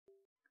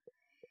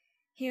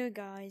Here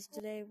guys,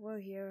 today we're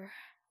here.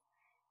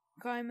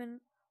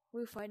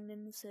 We're fighting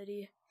in the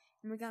city.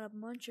 And we got a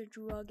bunch of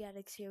drug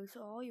addicts here,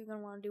 so all you're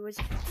gonna wanna do is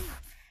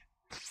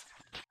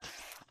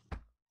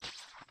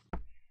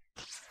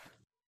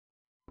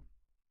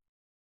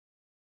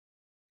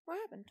What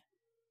happened?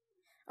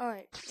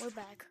 Alright, we're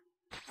back.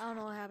 I don't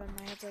know what happened,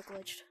 my headset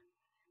glitched.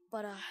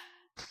 But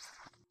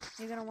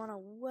you're gonna wanna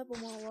whip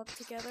them all up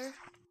together.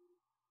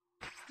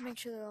 Make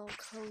sure they're all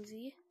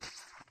cozy.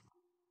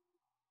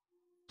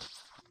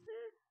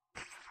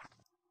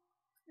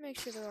 Make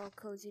sure they're all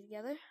cozy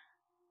together.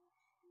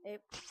 Hey,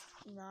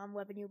 no, I'm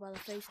whipping you by the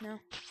face now.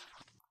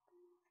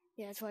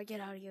 Yeah, that's why I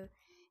get out of here.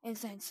 And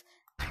since,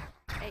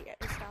 hey,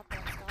 stop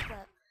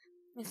that.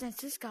 And since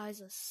this guy's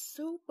a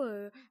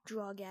super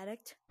drug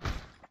addict,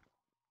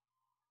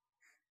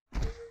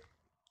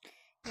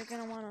 you're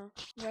gonna wanna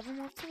rev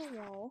him up to the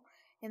wall,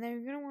 and then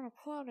you're gonna wanna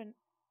pull out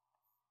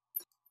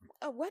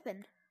a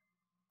weapon.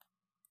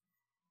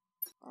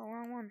 Oh,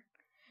 wrong one.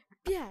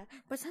 Yeah,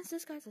 but since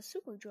this guy's a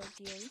super drug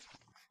dealer,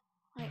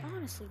 I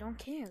honestly don't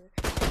care.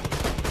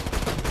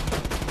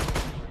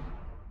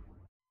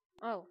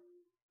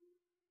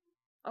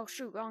 Oh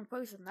shoot, wrong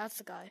person, that's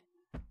the guy.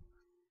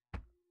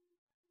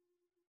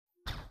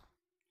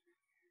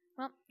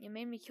 Well, you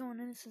made me kill an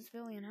innocent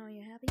civilian, how are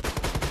you happy?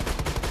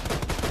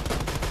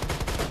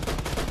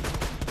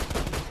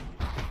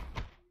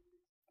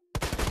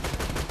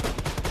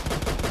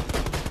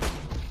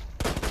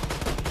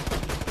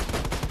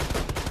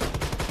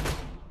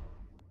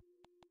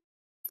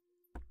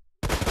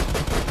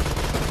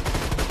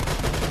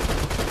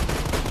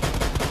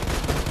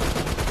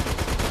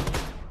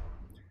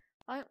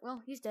 Alright,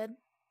 well, he's dead.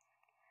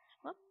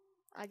 Well,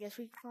 I guess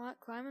we fought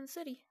crime in the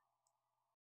city.